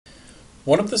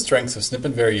One of the strengths of Snip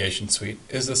and Variation Suite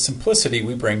is the simplicity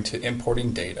we bring to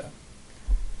importing data.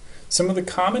 Some of the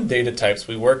common data types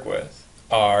we work with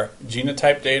are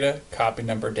genotype data, copy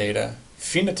number data,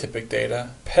 phenotypic data,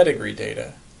 pedigree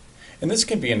data, and this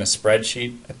can be in a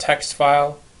spreadsheet, a text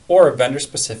file, or a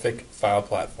vendor-specific file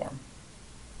platform.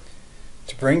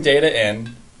 To bring data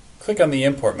in, click on the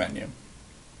Import menu.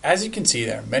 As you can see,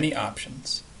 there are many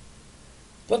options.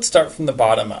 Let's start from the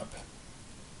bottom up,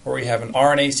 where we have an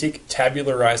RNA-seq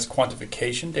tabularized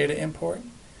quantification data import,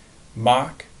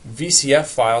 mock, VCF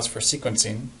files for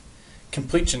sequencing,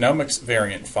 complete genomics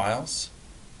variant files,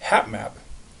 HapMap,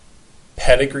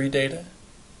 pedigree data,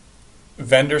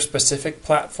 vendor-specific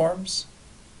platforms,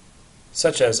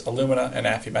 such as Illumina and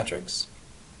Affymetrix,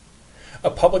 a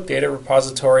public data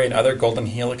repository and other Golden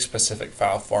Helix-specific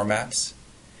file formats,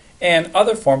 and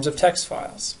other forms of text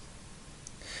files.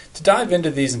 To dive into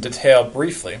these in detail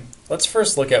briefly, let's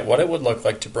first look at what it would look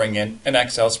like to bring in an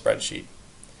Excel spreadsheet.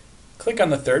 Click on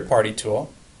the third-party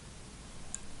tool,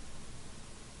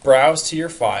 browse to your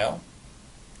file,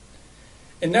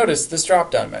 and notice this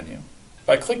drop-down menu.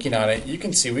 By clicking on it, you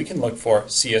can see we can look for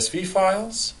CSV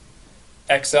files,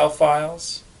 Excel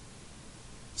files,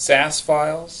 SAS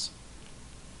files,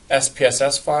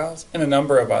 SPSS files, and a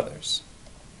number of others.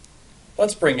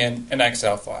 Let's bring in an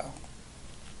Excel file.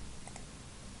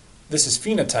 This is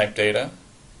phenotype data,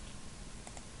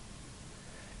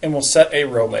 and we'll set a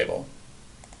row label.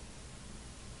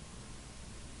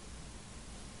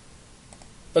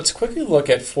 Let's quickly look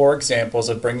at 4 examples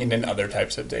of bringing in other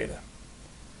types of data.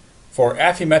 For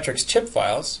Affymetrix chip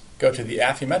files, go to the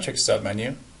Affymetrix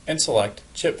submenu and select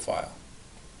Chip File.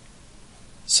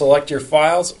 Select your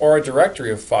files or a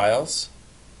directory of files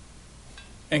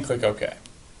and click OK.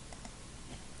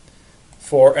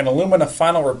 For an Illumina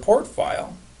Final Report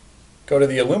file, go to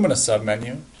the Illumina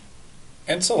submenu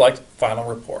and select Final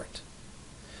Report.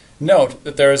 Note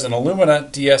that there is an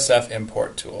Illumina DSF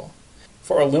import tool.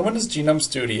 For Illumina's Genome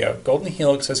Studio, Golden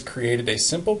Helix has created a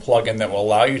simple plugin that will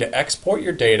allow you to export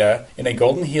your data in a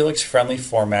Golden Helix-friendly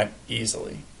format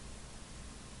easily.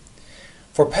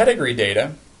 For pedigree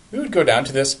data, we would go down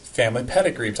to this Family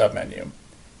Pedigree submenu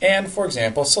and, for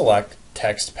example, select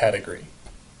Text Pedigree.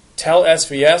 Tell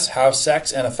SVS how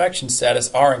sex and affection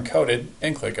status are encoded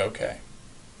and click OK.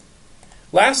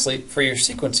 Lastly, for your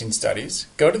sequencing studies,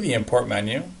 go to the Import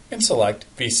menu and select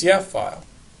VCF file.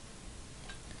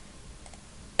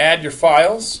 Add your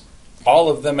files, all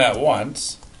of them at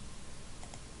once,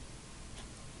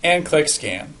 and click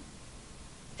Scan.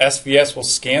 SVS will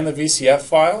scan the VCF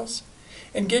files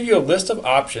and give you a list of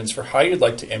options for how you'd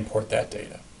like to import that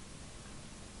data.